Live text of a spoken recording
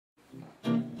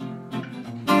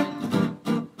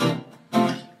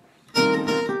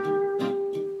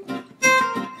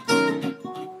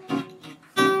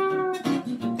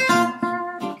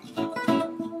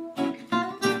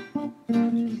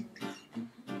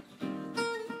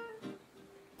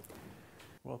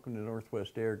Welcome to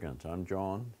Northwest Air Guns. I'm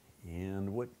John,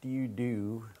 and what do you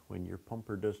do when your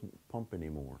pumper doesn't pump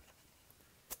anymore?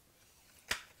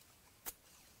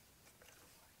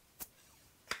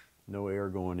 No air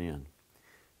going in.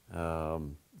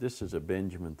 This is a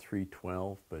Benjamin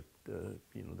 312, but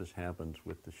this happens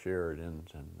with the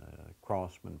Sheridans and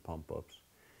Crosman pump-ups.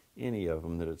 Any of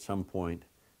them that at some point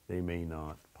they may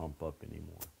not pump up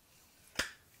anymore.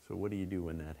 So what do you do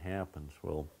when that happens?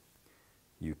 Well,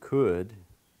 you could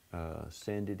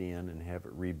send it in and have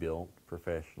it rebuilt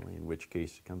professionally, in which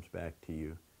case it comes back to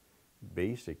you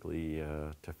basically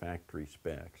to factory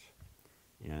specs,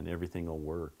 and everything will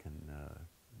work and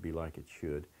be like it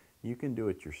should. You can do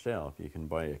it yourself. You can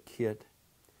buy a kit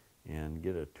and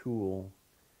get a tool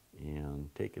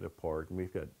and take it apart, and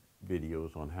we've got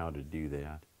videos on how to do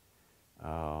that.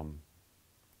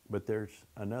 But there's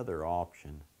another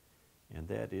option, and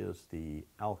that is the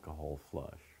alcohol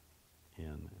flush.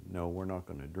 And no, we're not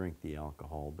going to drink the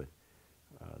alcohol, but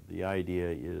the idea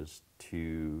is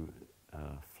to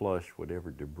flush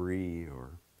whatever debris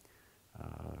or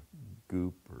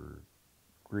goop or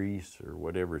grease or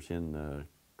whatever's in the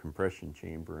compression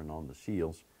chamber and on the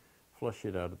seals, flush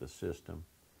it out of the system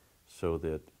so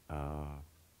that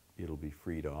it'll be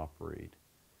free to operate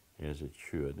as it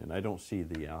should. And I don't see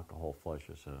the alcohol flush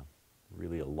as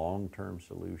really a long-term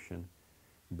solution,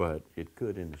 but it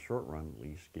could, in the short run at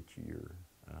least, get you your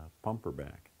pumper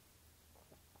back.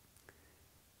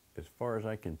 As far as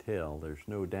I can tell, there's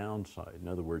no downside. In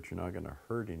other words, you're not going to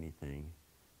hurt anything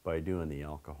by doing the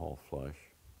alcohol flush,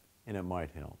 and it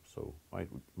might help. So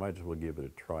might as well give it a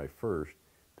try first.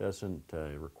 Doesn't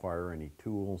require any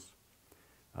tools,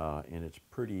 and it's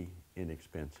pretty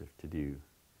inexpensive to do.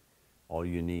 All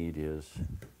you need is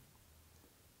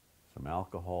some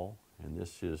alcohol, and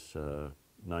this is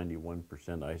 91%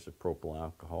 isopropyl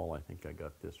alcohol. I think I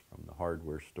got this from the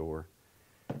hardware store.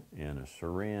 And a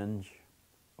syringe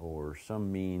or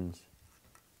some means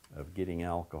of getting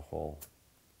alcohol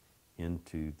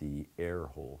into the air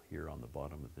hole here on the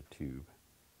bottom of the tube.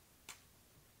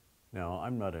 Now,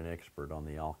 I'm not an expert on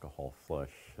the alcohol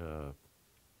flush.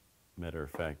 Matter of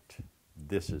fact,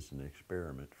 this is an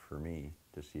experiment for me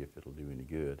to see if it'll do any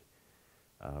good.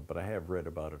 But I have read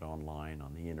about it online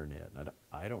on the internet. And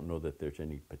I don't know that there's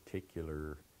any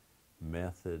particular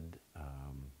method.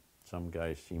 Some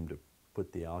guys seem to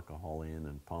put the alcohol in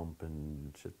and pump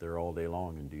and sit there all day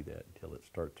long and do that until it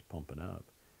starts pumping up.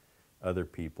 Other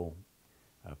people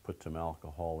put some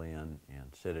alcohol in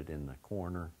and set it in the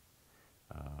corner,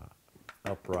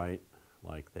 upright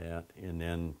like that, and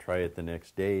then try it the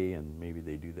next day, and maybe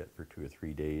they do that for 2 or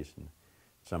 3 days, and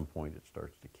at some point it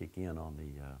starts to kick in on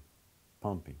the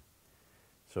pumping.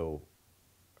 So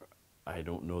I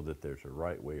don't know that there's a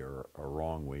right way or a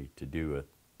wrong way to do it,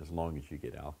 as long as you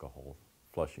get alcohol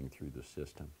flushing through the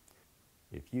system.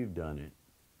 If you've done it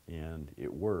and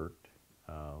it worked,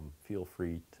 feel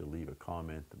free to leave a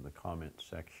comment in the comment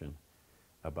section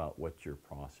about what your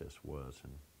process was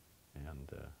and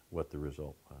what the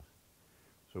result was.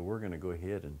 So we're going to go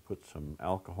ahead and put some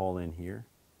alcohol in here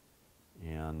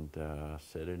and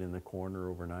set it in the corner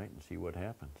overnight and see what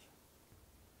happens.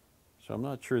 So I'm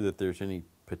not sure that there's any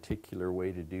particular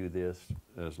way to do this,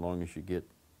 as long as you get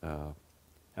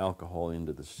alcohol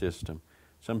into the system.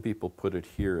 Some people put it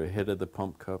here ahead of the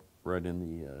pump cup, right in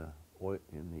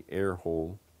the air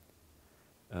hole.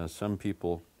 Some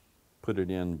people put it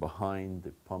in behind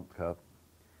the pump cup,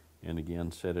 and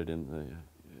again set it in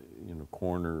the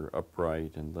corner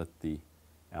upright and let the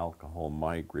alcohol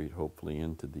migrate hopefully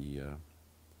into the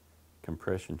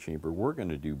compression chamber. We're going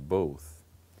to do both.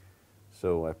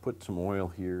 So I put some oil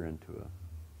here into a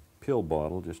pill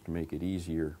bottle just to make it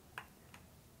easier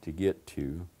to get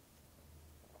to.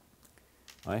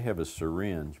 I have a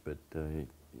syringe, but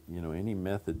any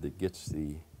method that gets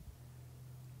the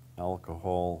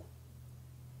alcohol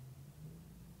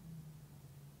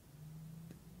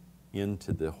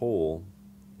into the hole,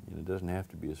 it doesn't have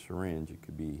to be a syringe, it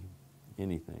could be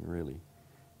anything really.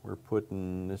 We're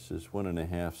putting, this is 1.5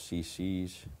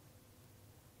 cc's.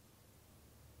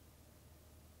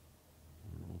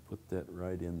 Put that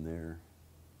right in there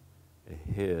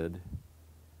ahead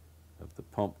of the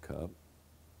pump cup,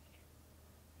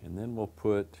 and then we'll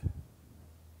put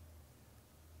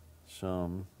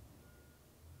some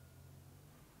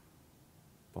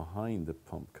behind the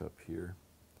pump cup here.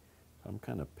 I'm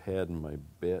kind of padding my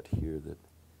bet here that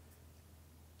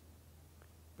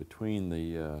between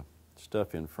the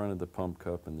stuff in front of the pump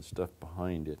cup and the stuff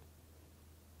behind it,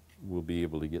 we'll be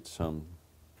able to get some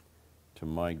to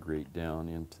migrate down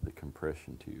into the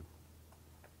compression tube.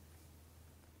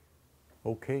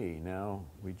 Okay, now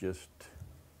we just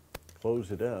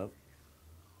close it up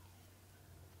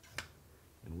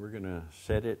And we're going to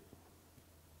set it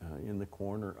in the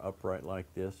corner upright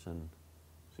like this and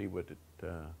see what it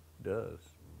does.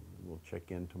 We'll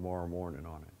check in tomorrow morning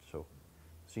on it. So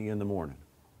see you in the morning.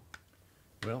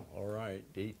 Well, all right,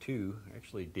 day 2,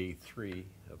 actually day 3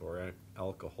 of our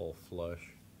alcohol flush.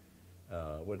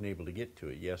 Wasn't able to get to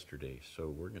it yesterday, so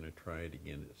we're going to try it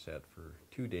again. It sat for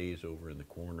 2 days over in the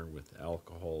corner with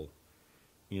alcohol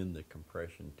in the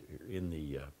compression, in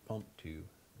the pump tube.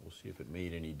 We'll see if it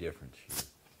made any difference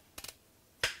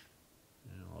here.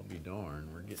 Well, I'll be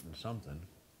darned, we're getting something.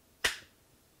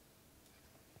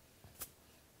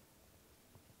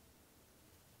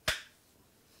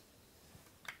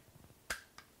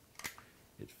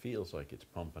 It feels like it's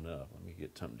pumping up. Let me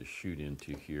get something to shoot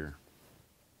into here.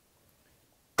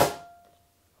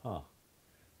 Huh.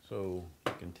 So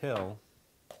you can tell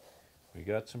we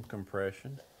got some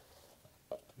compression.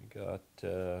 We got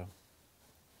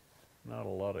not a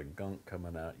lot of gunk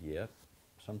coming out yet.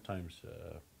 Sometimes,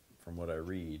 from what I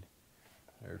read,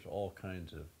 there's all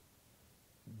kinds of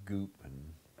goop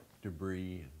and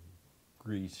debris and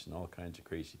grease and all kinds of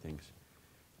crazy things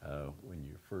when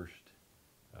you first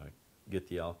get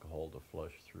the alcohol to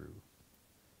flush through.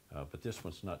 But this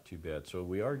one's not too bad. So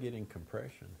we are getting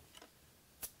compression.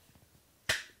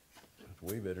 It's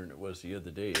way better than it was the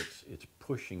other day. It's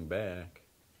pushing back,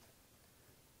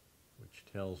 which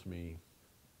tells me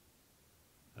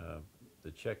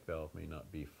the check valve may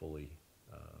not be fully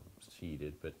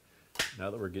seated. But now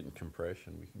that we're getting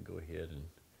compression, we can go ahead and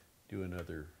do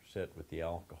another set with the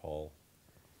alcohol,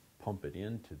 pump it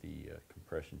into the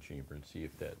compression chamber and see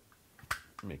if that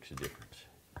makes a difference.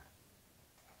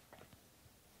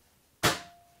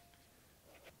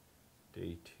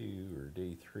 Day 2 or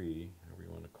day 3, however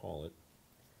you want to call it.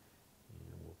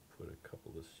 And we'll put a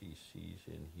couple of cc's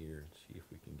in here and see if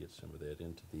we can get some of that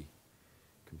into the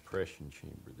compression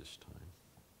chamber this time.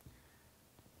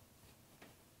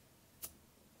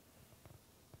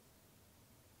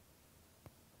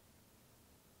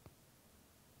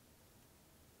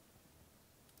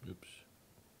 Oops.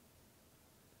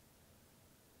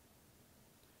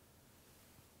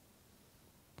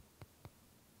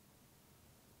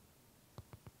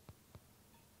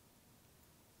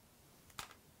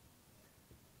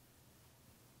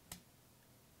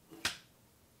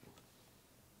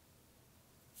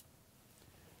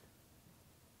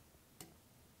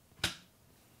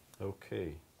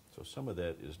 Okay, so some of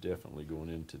that is definitely going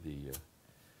into the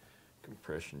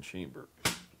compression chamber.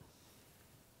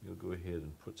 You'll go ahead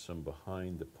and put some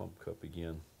behind the pump cup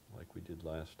again, like we did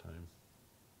last time.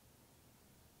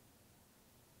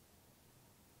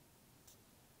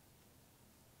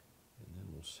 And then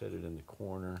we'll set it in the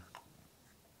corner,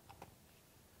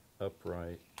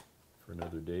 upright, for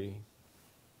another day,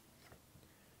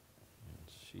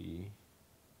 and see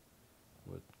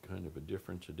what kind of a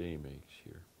difference a day makes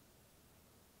here.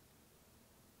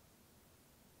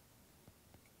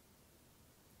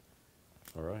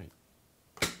 All right.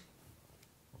 I'll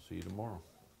see you tomorrow.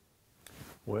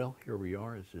 Well, here we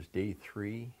are. This is day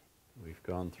 3. We've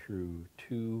gone through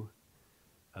 2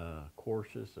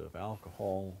 courses of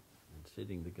alcohol and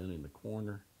sitting the gun in the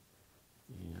corner.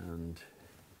 And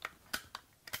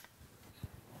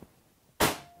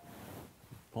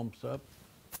pumps up.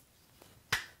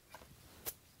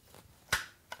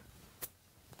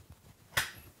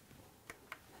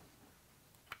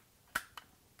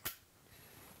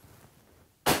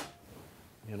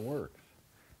 And works.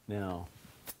 Now,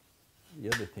 the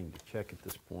other thing to check at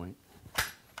this point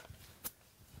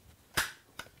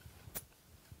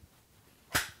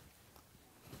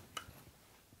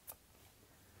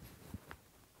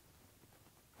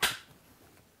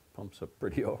pumps up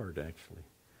pretty hard, actually.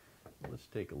 Let's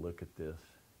take a look at this.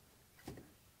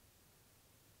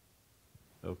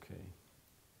 Okay.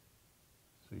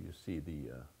 So you see the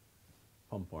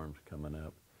pump arms coming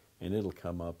up. And it'll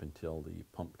come up until the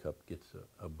pump cup gets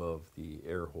above the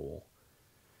air hole.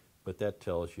 But that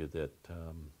tells you that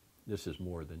this is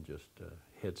more than just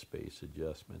a headspace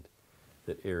adjustment,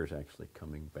 that air is actually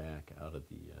coming back out of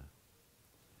the,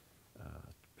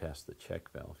 past the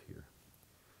check valve here.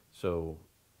 So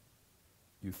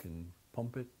you can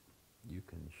pump it, you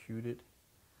can shoot it,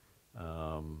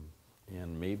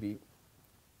 and maybe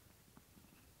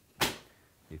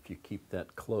if you keep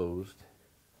that closed,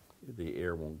 the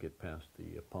air won't get past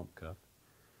the pump cup.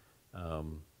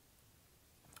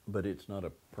 But it's not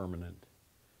a permanent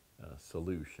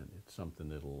solution. It's something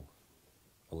that'll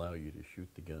allow you to shoot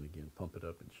the gun again, pump it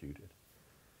up and shoot it.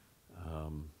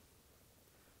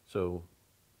 So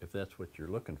if that's what you're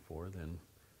looking for, then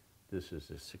this is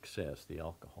a success. The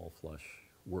alcohol flush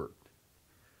worked.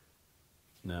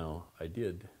 Now, I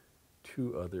did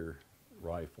 2 other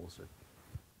rifles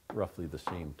at roughly the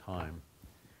same time.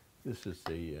 This is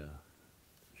a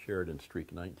Sheridan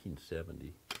Streak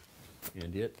 1970,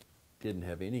 and it didn't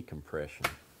have any compression,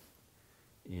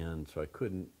 and so I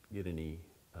couldn't get any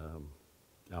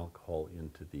alcohol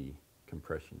into the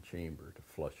compression chamber to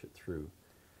flush it through.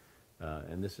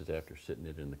 And this is after sitting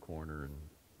it in the corner and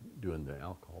doing the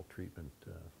alcohol treatment,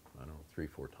 I don't know,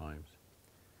 3-4 times.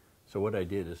 So what I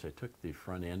did is I took the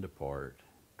front end apart,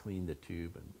 cleaned the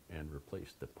tube, and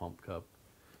replaced the pump cup,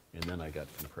 and then I got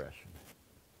compression.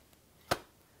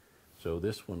 So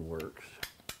this one works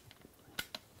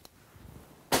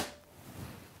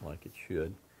like it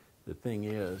should. The thing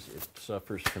is, it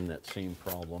suffers from that same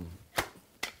problem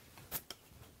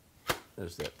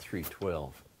as that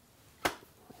 312.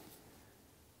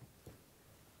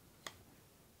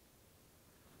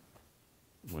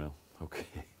 Well, okay.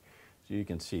 So you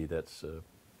can see that's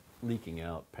leaking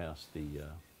out past the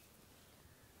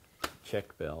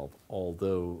check valve,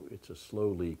 although it's a slow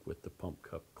leak with the pump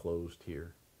cup closed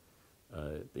here.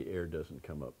 The air doesn't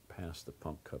come up past the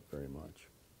pump cup very much.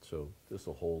 So this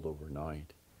will hold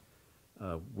overnight.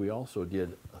 We also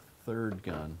did a third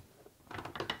gun.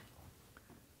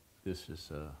 This is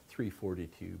a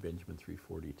 342, Benjamin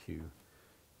 342.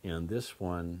 And this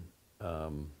one,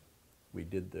 we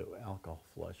did the alcohol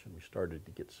flush and we started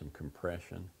to get some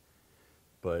compression.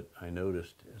 But I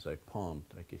noticed as I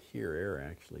pumped, I could hear air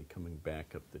actually coming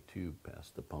back up the tube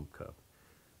past the pump cup.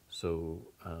 So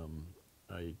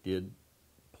I did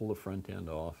pull the front end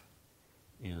off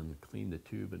and clean the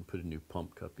tube and put a new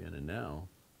pump cup in, and now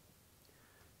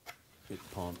it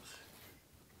pumps.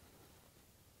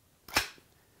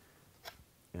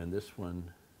 And this one,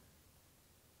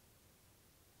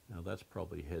 now that's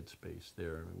probably headspace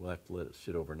there. We'll have to let it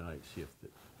sit overnight, see if the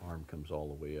arm comes all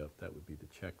the way up. That would be the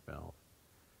check valve.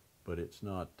 But it's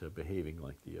not behaving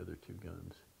like the other two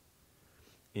guns.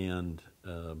 And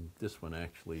this one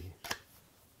actually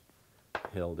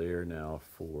held air now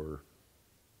for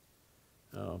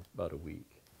about a week.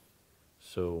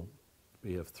 So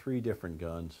we have 3 different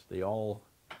guns. They all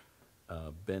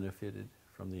benefited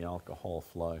from the alcohol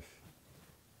flush.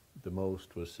 The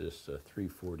most was this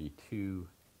 342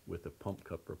 with a pump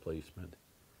cup replacement.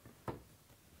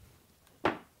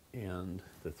 And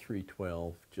the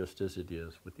 312, just as it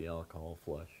is with the alcohol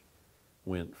flush,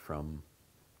 went from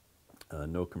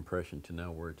no compression to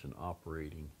now where it's an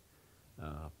operating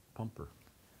pumper.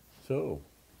 So,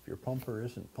 if your pumper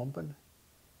isn't pumping,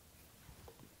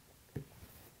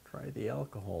 try the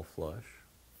alcohol flush.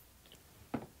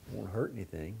 Won't hurt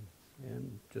anything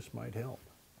and just might help.